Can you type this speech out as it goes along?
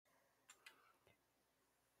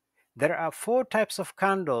There are four types of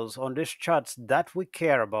candles on these charts that we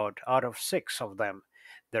care about out of six of them.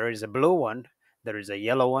 There is a blue one, there is a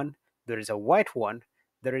yellow one, there is a white one,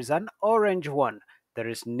 there is an orange one, there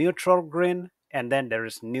is neutral green, and then there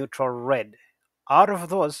is neutral red. Out of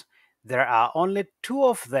those, there are only two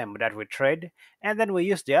of them that we trade, and then we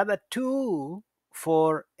use the other two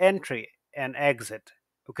for entry and exit.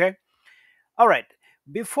 Okay? All right.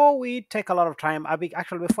 Before we take a lot of time,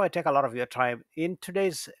 actually before I take a lot of your time in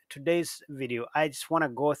today's video, I just want to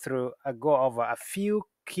go over a few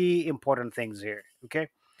key important things here. Okay,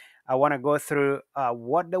 I want to go through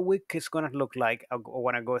what the week is going to look like. I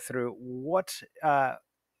want to go through what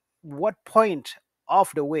point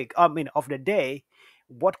of the week, I mean of the day,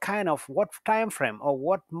 what time frame or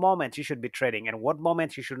what moment you should be trading and what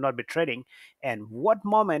moment you should not be trading, and what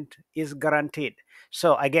moment is guaranteed.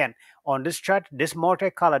 So again, on this chart, this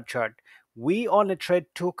multicolored chart, we only trade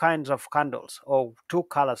two kinds of candles or two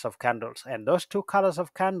colors of candles, and those two colors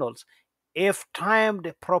of candles, if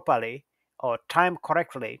timed properly or timed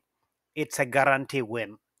correctly, it's a guarantee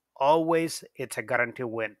win. Always, it's a guarantee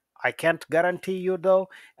win. I can't guarantee you though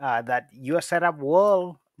that your setup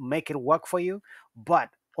will make it work for you, but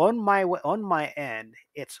on my end,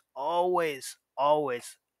 it's always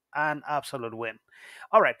an absolute win.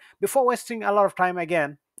 All right, before wasting a lot of time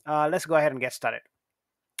again, let's go ahead and get started.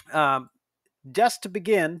 Um, just to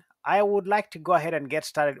begin, I would like to go ahead and get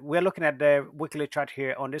started. We're looking at the weekly chart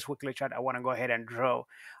here. On this weekly chart, I want to go ahead and draw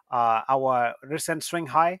our recent swing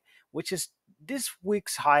high, which is this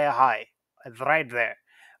week's higher high, right there.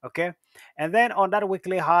 Okay, and then on that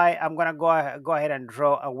weekly high, I'm gonna go ahead and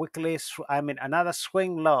draw a another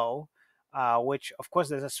swing low, which of course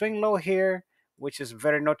there's a swing low here, which is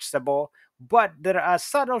very noticeable. But there are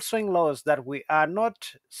subtle swing lows that we are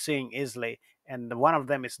not seeing easily, and one of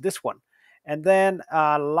them is this one. And then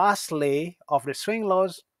lastly, of the swing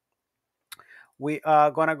lows, we are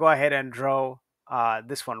gonna go ahead and draw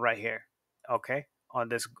this one right here. Okay, on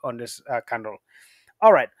this candle.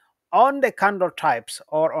 All right, on the candle types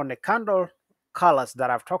or on the candle colors that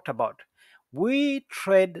I've talked about, we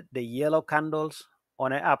trade the yellow candles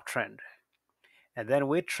on an uptrend, and then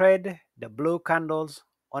we trade the blue candles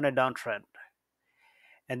on a downtrend.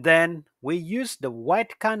 And then we use the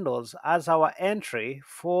white candles as our entry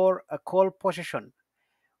for a call position.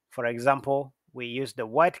 For example, we use the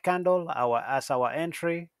white candle as our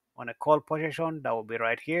entry on a call position. That will be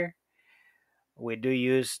right here. We do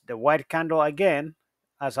use the white candle again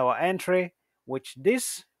as our entry, which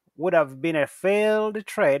this would have been a failed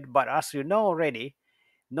trade, but as you know already,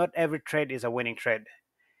 not every trade is a winning trade.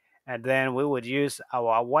 And then we would use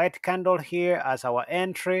our white candle here as our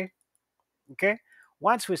entry. Okay,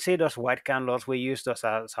 once we see those white candles, we use those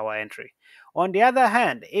as our entry. On the other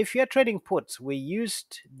hand, if you're trading puts, we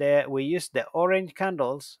used the orange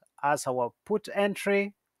candles as our put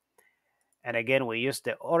entry, and again we use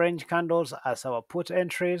the orange candles as our put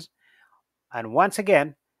entries. And once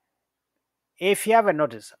again, if you haven't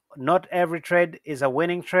noticed, not every trade is a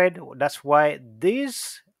winning trade. That's why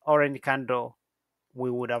this orange candle,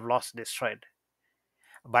 we would have lost this trade.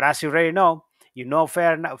 But as you already know, you know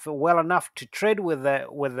fair enough, well enough to trade with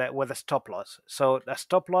the stop loss. So the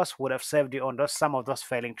stop loss would have saved you on some of those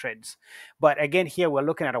failing trades. But again, here we're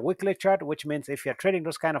looking at a weekly chart, which means if you're trading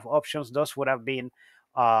those kind of options, those would have been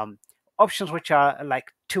um, options which are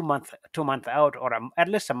like 2 month out, or at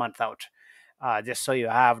least a month out, just so you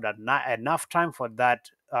have that enough time for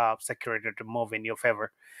that security to move in your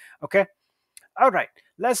favor. Okay. All right.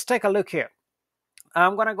 Let's take a look here.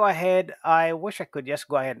 I'm gonna go ahead. I wish I could just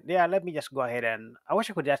go ahead. Yeah, let me just go ahead, and I wish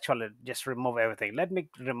I could actually just remove everything. Let me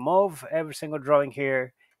remove every single drawing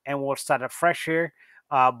here, and we'll start afresh here.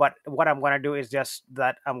 But what I'm gonna do is just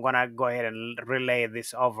that I'm gonna go ahead and relay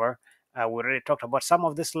this over. We already talked about some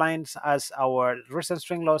of these lines as our recent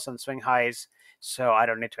swing lows and swing highs, so I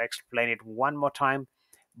don't need to explain it one more time.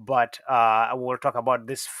 But I will talk about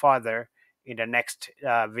this further in the next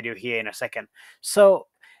video here in a second. So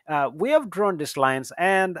we have drawn these lines,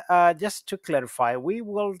 and just to clarify, we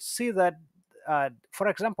will see that, for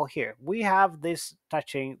example, here we have this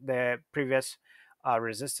touching the previous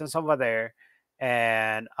resistance over there,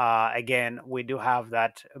 and again, we do have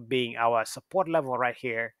that being our support level right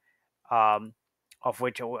here, um, of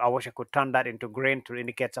which I wish I could turn that into green to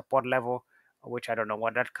indicate support level, which I don't know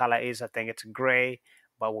what that color is. I think it's gray,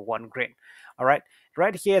 but we want green. All right,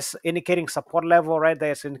 right here is indicating support level. Right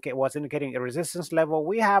there was indicating a resistance level.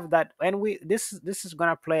 We have that, and this is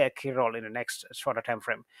gonna play a key role in the next shorter time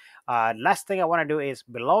frame. Last thing I want to do is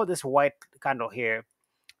below this white candle here,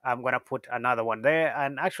 I'm gonna put another one there,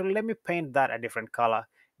 and actually let me paint that a different color.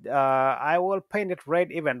 I will paint it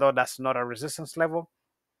red, even though that's not a resistance level.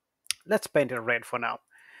 Let's paint it red for now.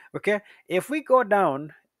 Okay, if we go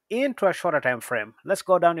down into a shorter time frame, let's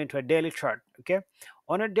go down into a daily chart. Okay,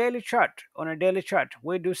 on a daily chart,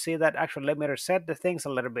 we do see that. Actually, let me reset the things a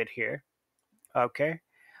little bit here. Okay,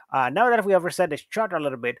 now that we have reset this chart a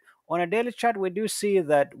little bit, on a daily chart, we do see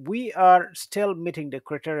that we are still meeting the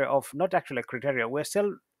criteria of, not actually criteria, we're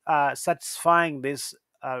still satisfying this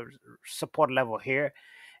support level here,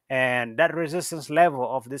 and that resistance level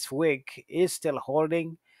of this week is still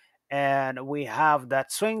holding, and we have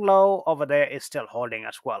that swing low over there is still holding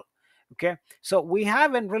as well. Okay, so we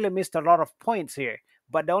haven't really missed a lot of points here,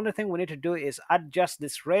 but the only thing we need to do is adjust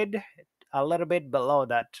this red a little bit below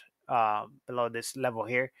that, below this level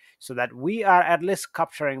here, so that we are at least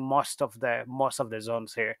capturing most of the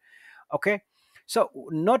zones here. Okay, so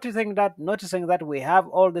noticing that we have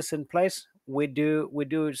all this in place, we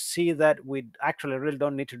do see that we actually really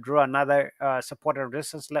don't need to draw another support and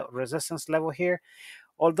resistance level here.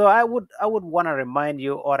 Although I would want to remind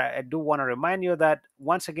you, or I do want to remind you, that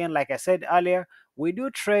once again, like I said earlier, we do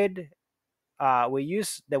trade, we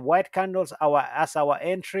use the white candles as our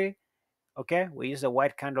entry. Okay, we use the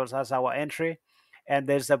white candles as our entry, and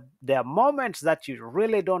there are moments that you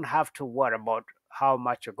really don't have to worry about how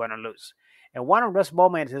much you're going to lose. And one of those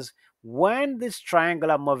moments is when this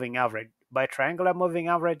triangular moving average, by triangular moving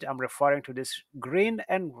average, I'm referring to this green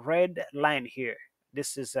and red line here.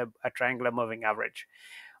 This is a triangular moving average.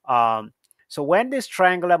 um, so when this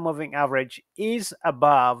triangular moving average is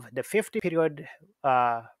above the 50 period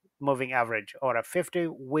moving average, or a 50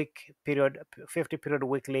 period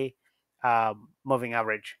weekly moving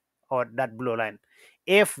average, or that blue line,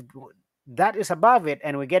 if that is above it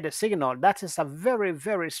and we get a signal, that is a very,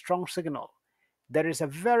 very strong signal. There is a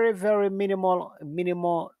very, very minimal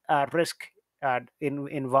risk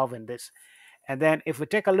involved in this. And then if we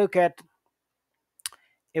take a look at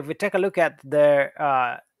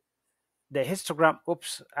the histogram.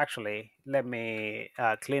 Oops, actually, let me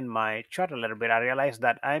clean my chart a little bit. I realized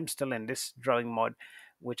that I'm still in this drawing mode,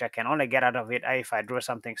 which I can only get out of it if I draw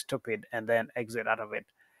something stupid and then exit out of it.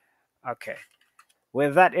 Okay,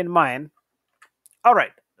 with that in mind, all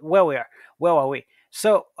right, where are we?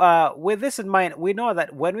 So with this in mind, we know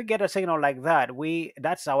that when we get a signal like that,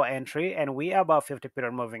 that's our entry, and we are about 50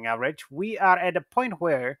 period moving average. We are at a point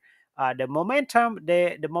where uh, the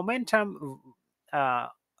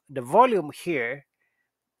volume here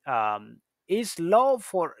is low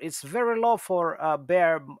for it's very low for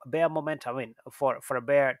bear momentum. I mean, for a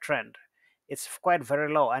bear trend, it's quite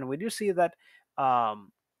very low, and we do see that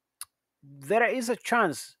um, there is a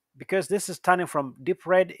chance, because this is turning from deep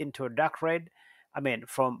red into a dark red. I mean,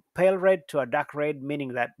 from pale red to a dark red,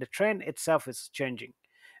 meaning that the trend itself is changing.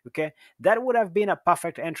 Okay, that would have been a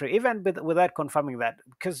perfect entry, even without confirming that,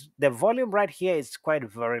 because the volume right here is quite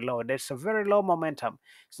very low. There's a very low momentum,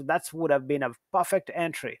 so that would have been a perfect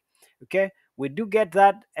entry. Okay, we do get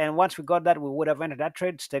that, and once we got that, we would have entered that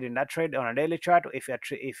trade, stayed in that trade on a daily chart. If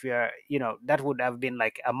you're, that would have been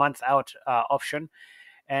like a month out option.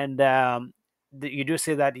 And you do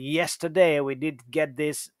see that yesterday we did get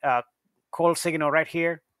this call signal right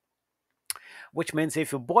here, which means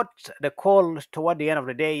if you bought the call toward the end of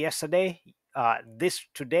the day yesterday, this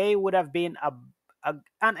today would have been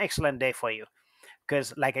an excellent day for you,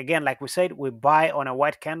 because, like, again, like we said, we buy on a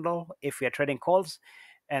white candle if we are trading calls,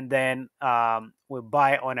 and then we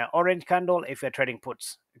buy on an orange candle if we're trading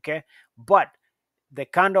puts. Okay, but the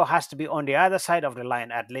candle has to be on the other side of the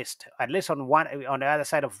line, at least on the other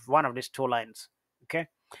side of one of these two lines. Okay,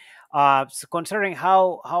 so considering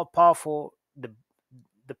how powerful the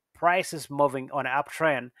price is moving on an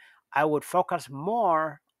uptrend, I would focus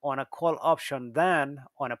more on a call option than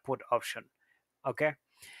on a put option. Okay,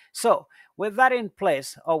 so with that in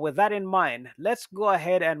place, or with that in mind, let's go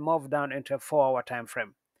ahead and move down into a 4-hour time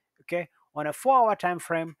frame. Okay, on a 4-hour time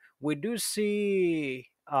frame, we do see,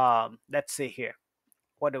 let's see here,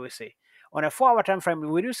 what do we see? On a 4-hour time frame,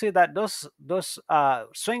 we do see that those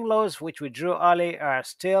swing lows which we drew early are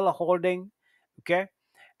still holding. Okay,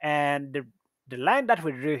 and the line that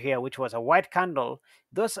we drew here, which was a white candle,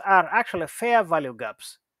 those are actually fair value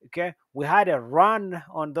gaps. Okay, we had a run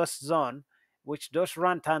on those zone, which those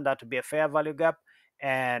run turned out to be a fair value gap,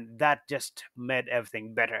 and that just made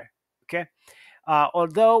everything better. Okay,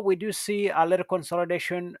 although we do see a little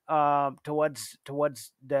consolidation towards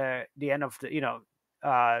the end of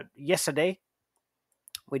yesterday,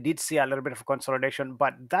 we did see a little bit of consolidation,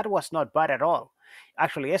 but that was not bad at all.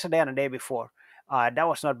 Actually, yesterday and the day before, that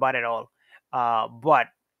was not bad at all. But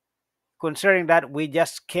considering that we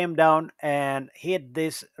just came down and hit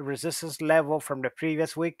this resistance level from the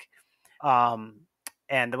previous week, um,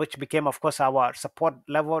 and which became, of course, our support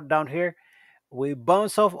level down here, we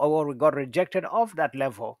bounced off or we got rejected off that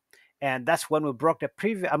level, and that's when we broke the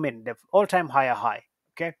previous, I mean, the all-time higher high.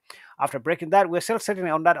 Okay, after breaking that, we're still sitting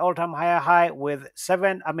on that all-time higher high with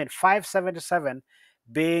 577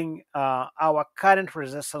 being our current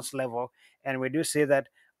resistance level, and we do see that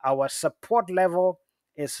our support level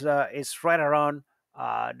is right around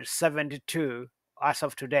the 72 as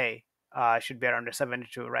of today. Should be around the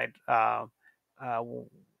 72, right? Uh,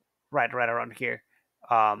 right around here.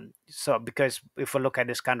 So because if we look at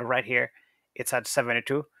this candle right here, it's at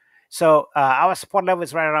 72. So our support level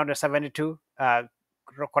is right around the 72,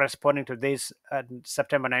 corresponding to this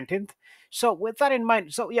September 19th. So with that in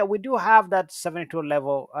mind, so yeah, we do have that 72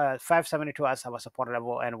 level, 572 as our support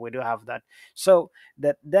level, and we do have that. So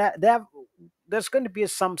there's going to be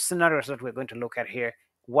some scenarios that we're going to look at here.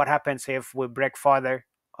 What happens if we break further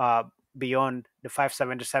uh, beyond the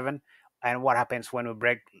 577, and what happens when we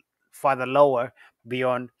break further lower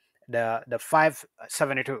beyond the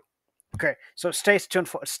 572. Okay, so stay tuned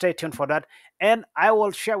for that, and I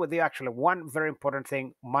will share with you actually one very important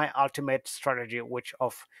thing, my ultimate strategy, which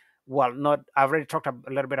of, well, not, I've already talked a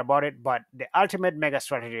little bit about it, but the ultimate mega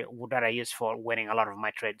strategy that I use for winning a lot of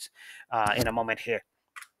my trades in a moment here.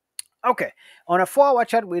 Okay, on a 4 hour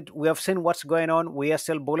chart, we have seen what's going on. We are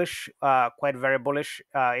still bullish, quite very bullish.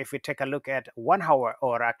 If we take a look at 1 hour,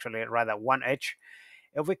 or actually rather 1H,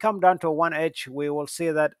 if we come down to a 1H, we will see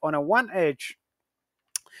that on a 1H,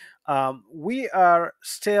 we are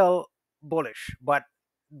still bullish, but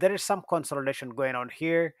there is some consolidation going on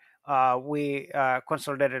here. We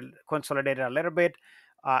consolidated a little bit,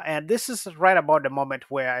 and this is right about the moment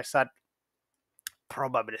where I start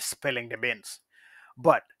probably spilling the beans.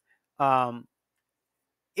 But um,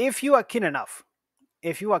 if you are keen enough,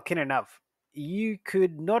 if you are keen enough, you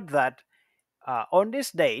could note that on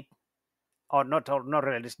this date, or not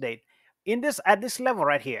really this date, in this at this level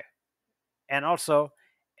right here, and also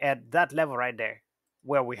at that level right there,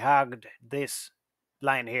 where we hugged this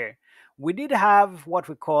line here, we did have what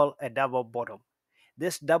we call a double bottom.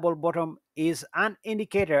 This double bottom is an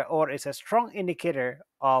indicator, or is a strong indicator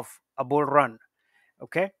of a bull run.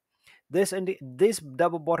 Okay, this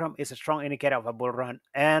double bottom is a strong indicator of a bull run,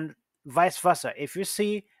 and vice versa. If you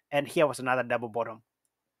see, and here was another double bottom.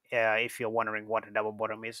 If you're wondering what a double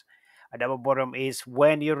bottom is, a double bottom is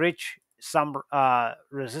when you reach some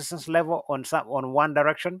resistance level on one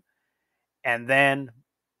direction, and then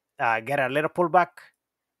get a little pullback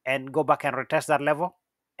and go back and retest that level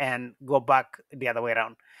and go back the other way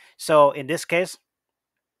around. So in this case,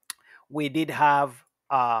 we did have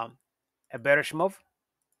a bearish move,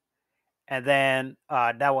 and then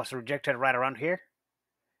that was rejected right around here.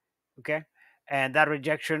 Okay, and that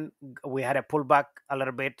rejection, we had a pullback a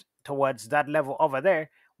little bit towards that level over there,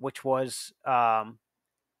 which was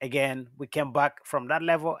again, we came back from that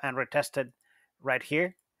level and retested right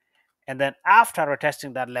here, and then after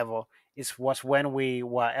retesting that level was when we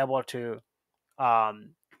were able to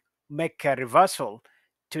um, make a reversal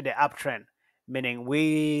to the uptrend, meaning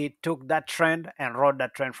we took that trend and rode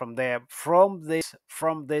that trend from there,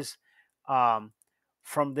 um,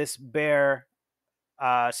 from this bear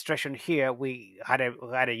session here. We had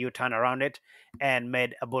a U-turn around it and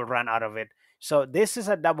made a bull run out of it. So this is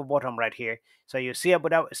a double bottom right here. So you see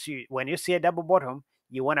when you see a double bottom,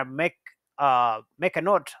 you want to make a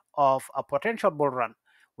note of a potential bull run.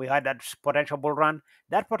 We had that potential bull run.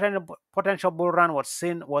 That potential bull run was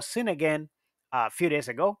seen again a few days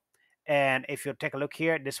ago. And if you take a look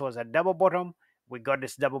here, this was a double bottom. We got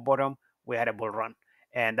this double bottom. We had a bull run,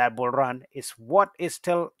 and that bull run is what is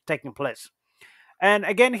still taking place. And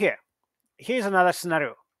again, here's another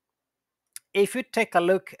scenario. If you take a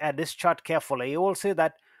look at this chart carefully, you will see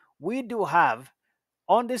that we do have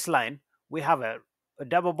on this line, we have a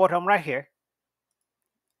double bottom right here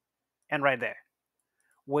and right there,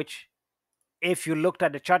 which if you looked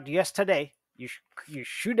at the chart yesterday, you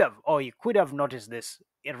should have, or you could have noticed this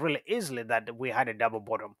really easily, that we had a double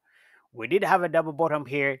bottom. We did have a double bottom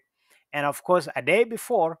here. And of course, a day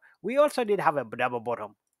before, we also did have a double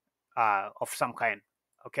bottom of some kind.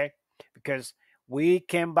 Okay, because we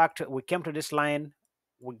came to this line,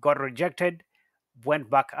 we got rejected, went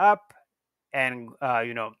back up, and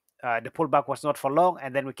the pullback was not for long,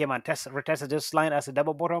 and then we came and retested this line as a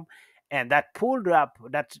double bottom, and that pulled up.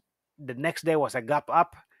 That the next day was a gap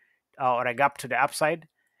up, or a gap to the upside,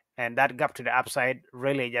 and that gap to the upside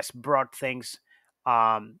really just brought things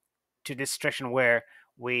um, to this situation where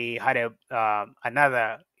we had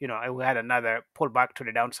another pullback to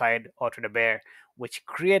the downside or to the bear, which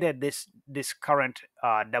created this current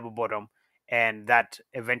double bottom, and that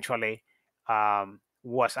eventually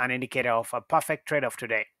was an indicator of a perfect trade of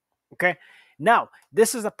today. Okay, Now,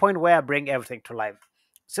 this is the point where I bring everything to life.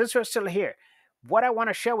 Since you're still here, what I want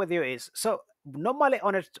to share with you is, so normally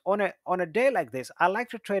on a day like this, I like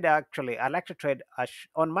to trade, actually I like to trade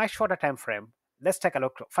on my shorter time frame. Let's take a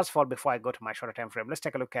look. First of all, before I go to my shorter time frame, let's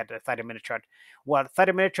take a look at the 30-minute chart. Well,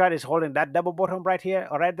 30-minute chart is holding that double bottom right here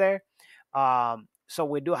or right there. So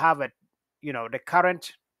we do have it, the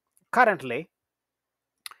currently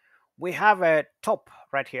we have a top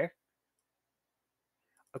right here,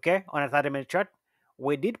 okay, on a 30-minute chart.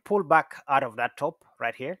 We did pull back out of that top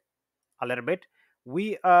right here a little bit.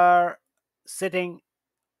 We are sitting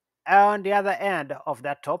on the other end of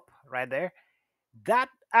that top right there. That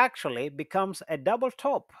actually becomes a double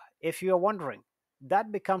top. If you're wondering,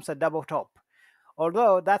 that becomes a double top,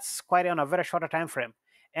 although that's quite on a very shorter time frame.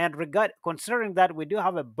 And considering that we do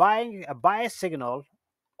have a buy signal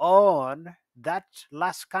on that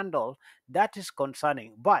last candle, that is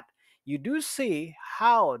concerning. But you do see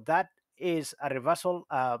how that is a reversal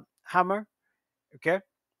hammer. Okay,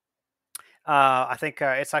 I think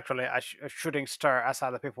it's actually a shooting star, as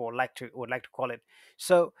other people would like to call it.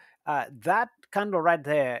 So that candle right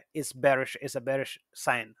there is bearish, is a bearish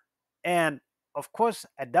sign, and of course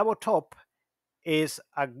a double top is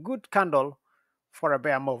a good candle for a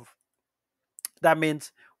bear move. That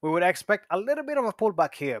means we would expect a little bit of a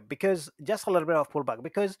pullback here, because just a little bit of pullback,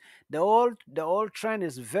 because the old trend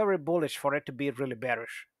is very bullish for it to be really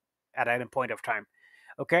bearish at any point of time.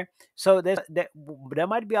 Okay, so there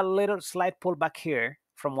might be a little slight pullback here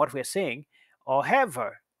from what we're seeing.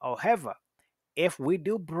 However, if we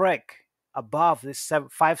do break above this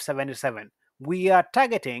 577, we are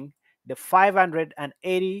targeting the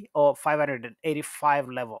 580 or 585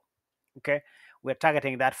 level. Okay, we're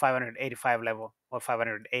targeting that 585 level or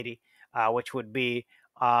 580, which would be,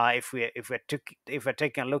 if we're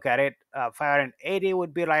taking a look at it, 580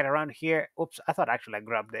 would be right around here. Oops, I thought actually I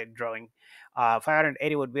grabbed the drawing.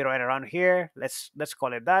 580 would be right around here. Let's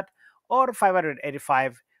call it that, or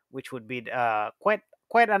 585, which would be quite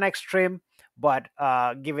an extreme. But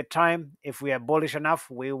give it time. If we are bullish enough,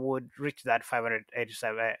 we would reach that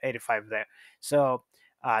 587, 85 there. So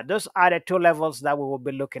those are the two levels that we will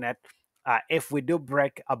be looking at if we do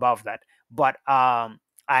break above that. But I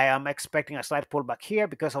am expecting a slight pullback here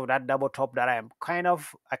because of that double top that I kind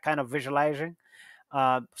of visualizing.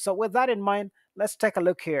 So with that in mind, let's take a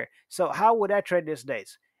look here. So how would I trade these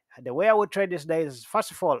days? The way I would trade these days is,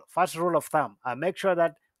 first of all, first rule of thumb, I make sure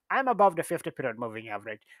that I'm above the 50-period moving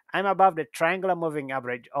average. I'm above the triangular moving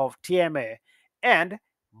average of TMA. And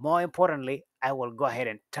more importantly, I will go ahead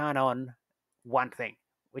and turn on one thing,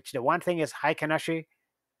 which the one thing is high Kanashi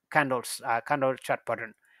candle chart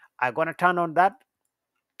pattern. I'm gonna turn on that.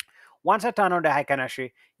 Once I turn on the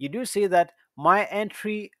Heiken, you do see that my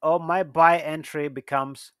entry or my buy entry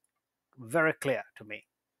becomes very clear to me,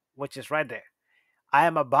 which is right there. I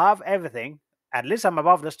am above everything. At least I'm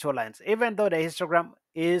above those two lines. Even though the histogram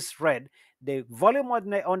is red, the volume on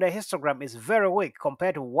the histogram is very weak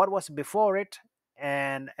compared to what was before it,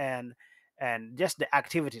 and just the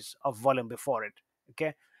activities of volume before it.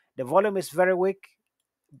 Okay, the volume is very weak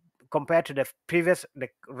compared to the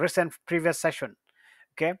recent previous session.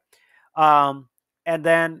 Okay, um and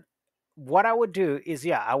then what I would do is,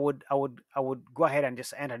 yeah, I would go ahead and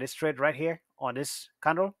just enter this trade right here on this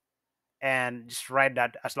candle, and just write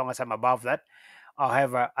that as long as I'm above that.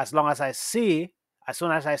 However, as soon as I see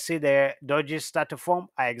the doji start to form,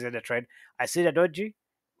 I exit the trade. I see the doji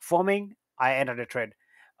forming, I enter the trade.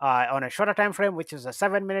 On a shorter time frame, which is a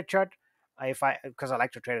 7-minute chart, if I because I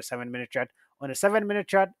like to trade a 7-minute chart. On a 7-minute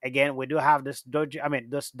chart, again, we do have this doji. I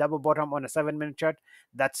mean, this double bottom on a 7-minute chart.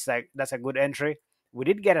 That's a good entry. We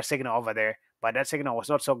did get a signal over there, but that signal was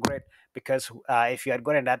not so great, because if you had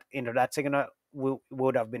gotten that into that signal, we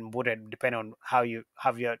would have been booted, depending on how you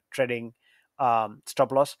have your trading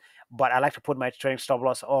stop loss. But I like to put my trading stop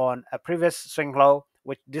loss on a previous swing low,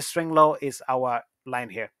 which this swing low is our line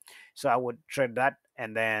here. So I would trade that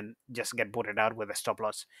and then just get booted out with a stop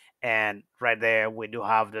loss. And right there, we do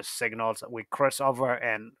have the signals. We cross over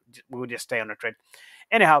and we will just stay on the trade.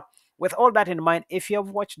 Anyhow, with all that in mind, if you have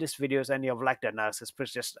watched these videos and you have liked the analysis,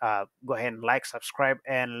 please just go ahead and like, subscribe,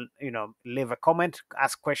 and leave a comment,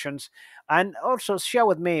 ask questions, and also share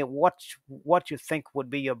with me what you think would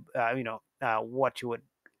be your what you would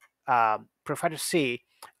prefer to see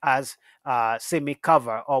me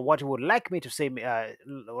cover, or what you would like me to see me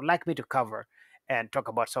would like me to cover and talk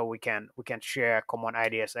about, so we can share common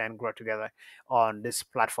ideas and grow together on this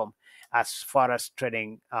platform as far as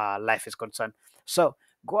trading life is concerned. So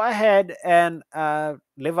go ahead and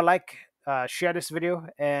leave a like, share this video,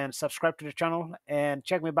 and subscribe to the channel, and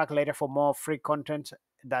check me back later for more free content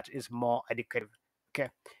that is more educative. Okay,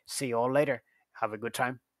 see you all later. Have a good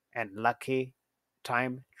time and lucky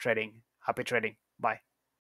time trading. Happy trading. Bye.